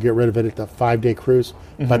decided to get rid of it at the 5-day cruise,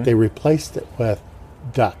 but they replaced it with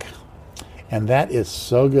duck. And that is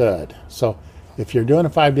so good. So if you're doing a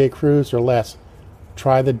 5-day cruise or less,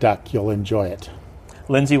 try the duck. You'll enjoy it.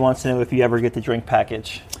 Lindsay wants to know if you ever get the drink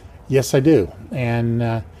package. Yes, I do. And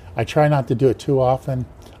I try not to do it too often.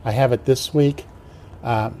 I have it this week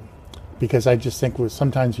because I just think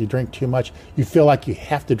sometimes you drink too much. You feel like you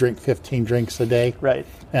have to drink 15 drinks a day. Right.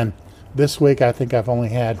 And this week I think I've only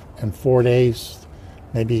had, in 4 days,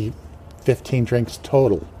 maybe 15 drinks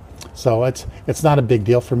total. So it's not a big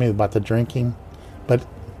deal for me about the drinking. But,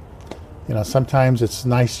 sometimes it's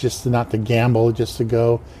nice just not to gamble, just to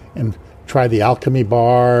go and try the Alchemy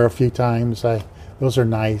Bar a few times. Those are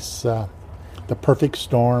nice. The Perfect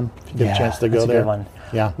Storm, if you get a chance to go there. Good one.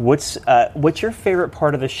 Yeah. What's your favorite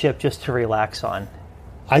part of the ship just to relax on?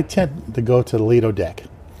 I tend to go to the Lido deck,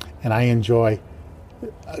 and I enjoy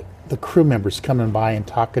the crew members coming by and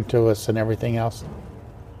talking to us and everything else.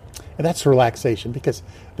 And that's relaxation because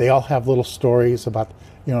they all have little stories about,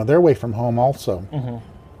 they're away from home also.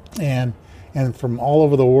 And from all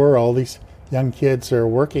over the world, these young kids are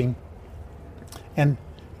working, and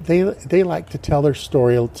they like to tell their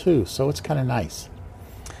story too, so it's kind of nice.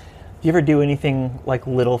 Do you ever do anything like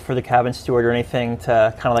little for the cabin steward or anything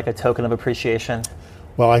to kind of like a token of appreciation?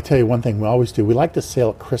 Well, I tell you one thing we always do. We like to sail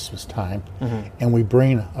at Christmas time, and we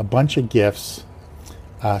bring a bunch of gifts,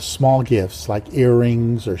 small gifts like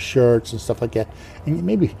earrings or shirts and stuff like that, and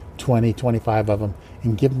maybe 20, 25 of them,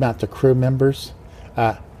 and give them out to crew members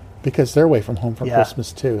because they're away from home for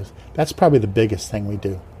Christmas too. That's probably the biggest thing we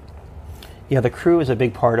do. Yeah, the crew is a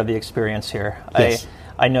big part of the experience here. Yes.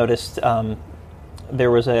 I noticed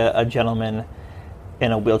there was a gentleman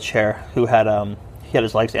in a wheelchair who had he had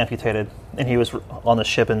his legs amputated, and he was on the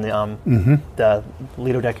ship in the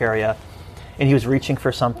Lido deck area, and he was reaching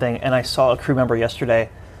for something, and I saw a crew member yesterday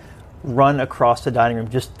run across the dining room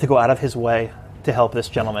just to go out of his way to help this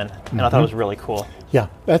gentleman, and I thought it was really cool. Yeah,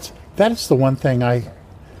 that's the one thing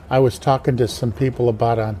I was talking to some people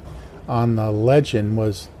about on the Legend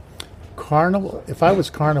was Carnival. If I was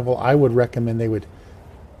Carnival, I would recommend they would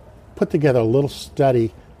put together a little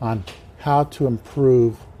study on how to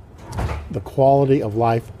improve the quality of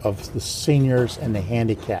life of the seniors and the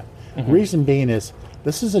handicapped. Reason being is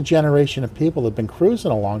this is a generation of people that have been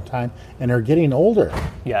cruising a long time and are getting older.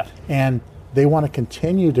 Yeah. And they want to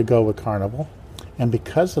continue to go with Carnival. And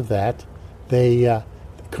because of that,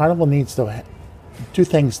 Carnival needs to do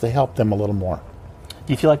things to help them a little more.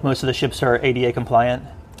 Do you feel like most of the ships are ADA compliant?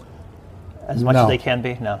 As much as they can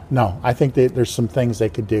be? No, I think there's some things they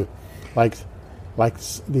could do, like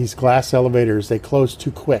these glass elevators. They close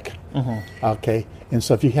too quick. Okay, and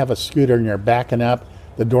so if you have a scooter and you're backing up,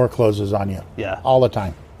 the door closes on you. Yeah, all the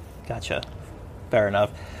time. Gotcha. Fair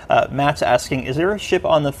enough. Matt's asking: is there a ship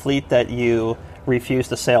on the fleet that you refuse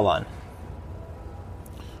to sail on?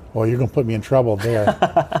 Well, you're going to put me in trouble there.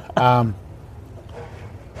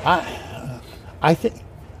 I think,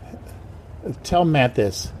 tell Matt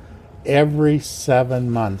this, every 7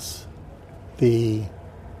 months, the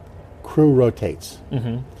crew rotates.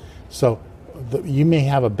 Mm-hmm. So you may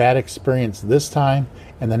have a bad experience this time,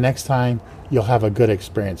 and the next time you'll have a good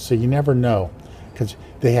experience. So you never know, because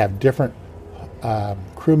they have different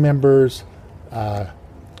crew members. On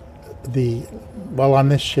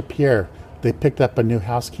this ship here, they picked up a new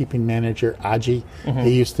housekeeping manager, Aji. Mm-hmm.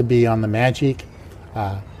 He used to be on the Magic.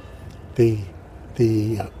 The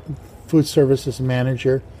food services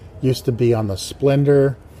manager used to be on the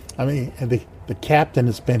Splendor. I mean, the captain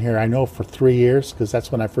has been here, I know, for 3 years, because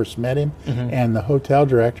that's when I first met him. Mm-hmm. And the hotel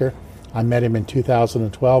director, I met him in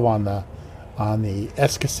 2012 on the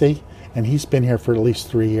Escasy, and he's been here for at least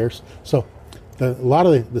 3 years. So a lot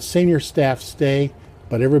of the senior staff stay,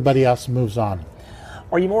 but everybody else moves on.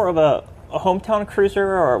 Are you more of a hometown cruiser,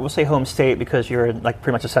 or we'll say home state because you're in like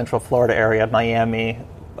pretty much the Central Florida area, Miami,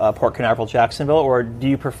 Port Canaveral, Jacksonville, or do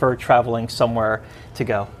you prefer traveling somewhere to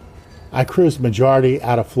go? I cruise majority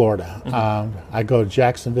out of Florida. Mm-hmm. I go to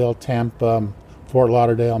Jacksonville, Tampa, Fort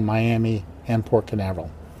Lauderdale, Miami, and Port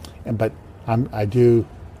Canaveral. But I do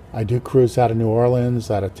cruise out of New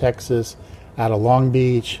Orleans, out of Texas, out of Long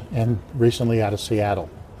Beach, and recently out of Seattle,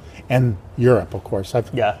 and Europe, of course. I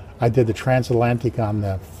did the transatlantic on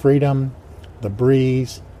the Freedom, the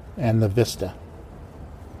Breeze, and the Vista.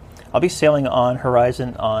 I'll be sailing on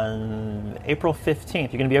Horizon on April 15th.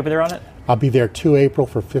 You're going to be over there on it? I'll be there 2 April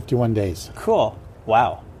for 51 days. Cool.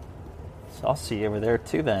 Wow. So I'll see you over there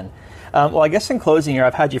too then. Well, I guess in closing here,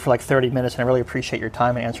 I've had you for like 30 minutes, and I really appreciate your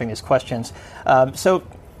time in answering these questions. So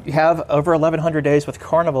you have over 1,100 days with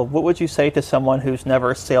Carnival. What would you say to someone who's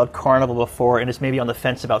never sailed Carnival before and is maybe on the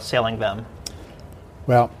fence about sailing them?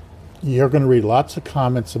 Well, you're going to read lots of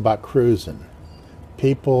comments about cruising.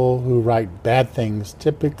 People who write bad things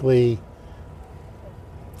typically,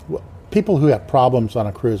 people who have problems on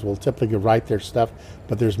a cruise will typically write their stuff,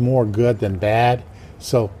 but there's more good than bad.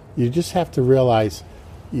 So you just have to realize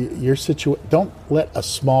your situation. Don't let a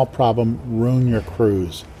small problem ruin your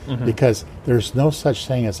cruise, mm-hmm. because there's no such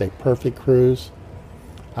thing as a perfect cruise.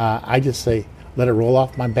 I just say, let it roll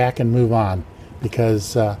off my back and move on,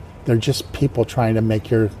 because they're just people trying to make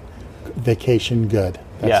your vacation good.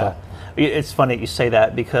 That's all. It's funny that you say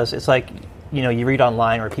that, because it's like, you read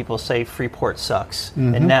online where people say Freeport sucks,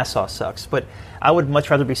 mm-hmm. and Nassau sucks. But I would much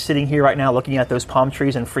rather be sitting here right now looking at those palm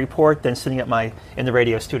trees in Freeport than sitting in the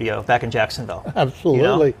radio studio back in Jacksonville.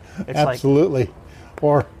 Absolutely. Absolutely.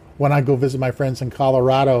 Or when I go visit my friends in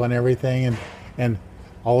Colorado and everything, and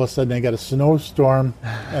all of a sudden they got a snowstorm,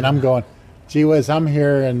 and I'm going, gee whiz, I'm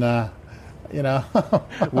here, and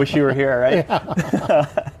wish you were here, right?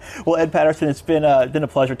 Yeah. Well, Ed Patterson, it's been a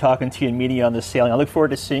pleasure talking to you and meeting you on this sailing. I look forward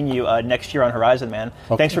to seeing you next year on Horizon, man.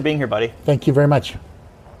 Okay. Thanks for being here, buddy. Thank you very much.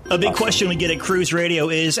 A big question we get at Cruise Radio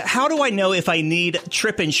is, how do I know if I need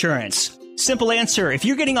trip insurance? Simple answer. If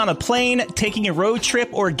you're getting on a plane, taking a road trip,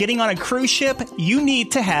 or getting on a cruise ship, you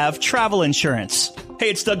need to have travel insurance. Hey,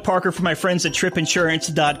 it's Doug Parker from my friends at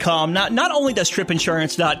tripinsurance.com. Not only does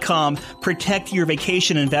tripinsurance.com protect your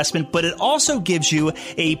vacation investment, but it also gives you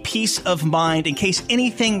a peace of mind in case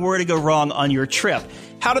anything were to go wrong on your trip.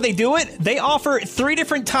 How do they do it? They offer 3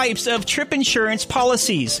 different types of trip insurance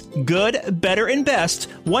policies. Good, better, and best.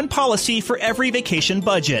 One policy for every vacation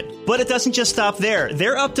budget. But it doesn't just stop there.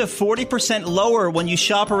 They're up to 40% lower when you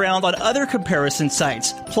shop around on other comparison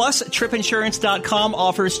sites. Plus, tripinsurance.com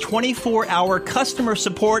offers 24-hour customer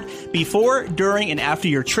support before, during, and after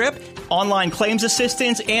your trip, online claims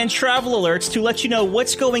assistance, and travel alerts to let you know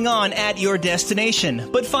what's going on at your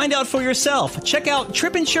destination. But find out for yourself. Check out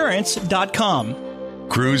tripinsurance.com.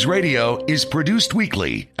 Cruise Radio is produced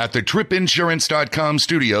weekly at the tripinsurance.com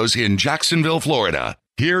studios in Jacksonville, Florida.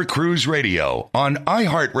 Hear Cruise Radio on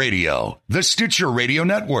iHeartRadio, the Stitcher Radio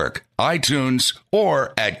Network, iTunes,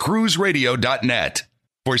 or at cruiseradio.net.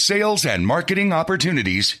 For sales and marketing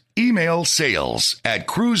opportunities, email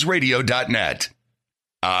sales@cruiseradio.net.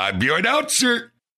 I'm your announcer,